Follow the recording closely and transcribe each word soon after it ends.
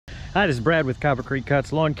Hi, this is Brad with Copper Creek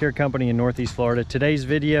Cuts Lawn Care Company in Northeast Florida. Today's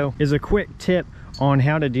video is a quick tip on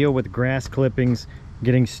how to deal with grass clippings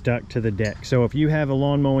getting stuck to the deck. So if you have a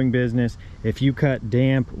lawn mowing business, if you cut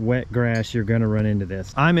damp, wet grass, you're gonna run into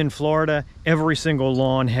this. I'm in Florida. Every single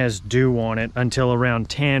lawn has dew on it until around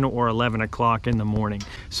 10 or 11 o'clock in the morning.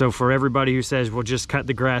 So for everybody who says, well, just cut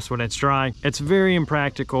the grass when it's dry, it's very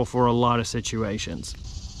impractical for a lot of situations.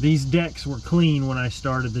 These decks were clean when I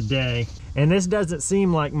started the day, and this doesn't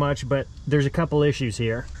seem like much, but there's a couple issues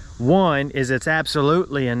here. One is it's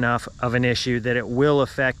absolutely enough of an issue that it will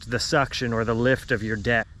affect the suction or the lift of your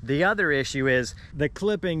deck. The other issue is the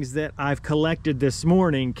clippings that I've collected this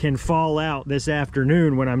morning can fall out this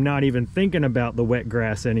afternoon when I'm not even thinking about the wet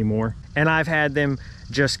grass anymore. And I've had them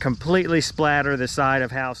just completely splatter the side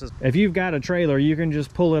of houses. If you've got a trailer, you can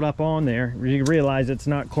just pull it up on there. You realize it's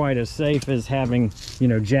not quite as safe as having, you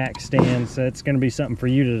know, jack stands, so it's gonna be something for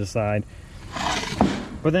you to decide.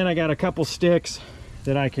 But then I got a couple sticks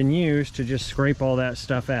that I can use to just scrape all that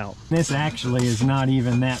stuff out. This actually is not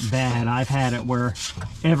even that bad. I've had it where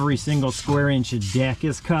every single square inch of deck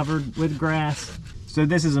is covered with grass. So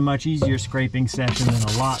this is a much easier scraping session than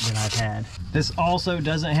a lot that I've had. This also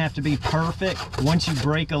doesn't have to be perfect. Once you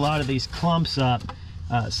break a lot of these clumps up,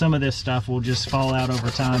 some of this stuff will just fall out over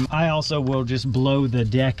time. I also will just blow the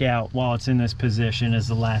deck out while it's in this position is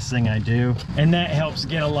the last thing I do. And that helps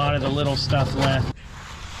get a lot of the little stuff left.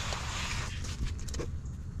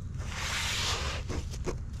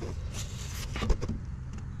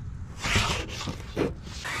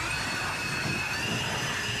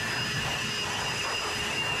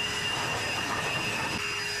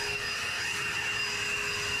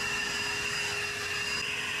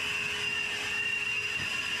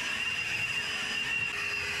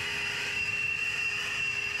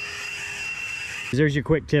 There's your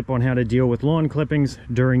quick tip on how to deal with lawn clippings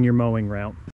during your mowing route.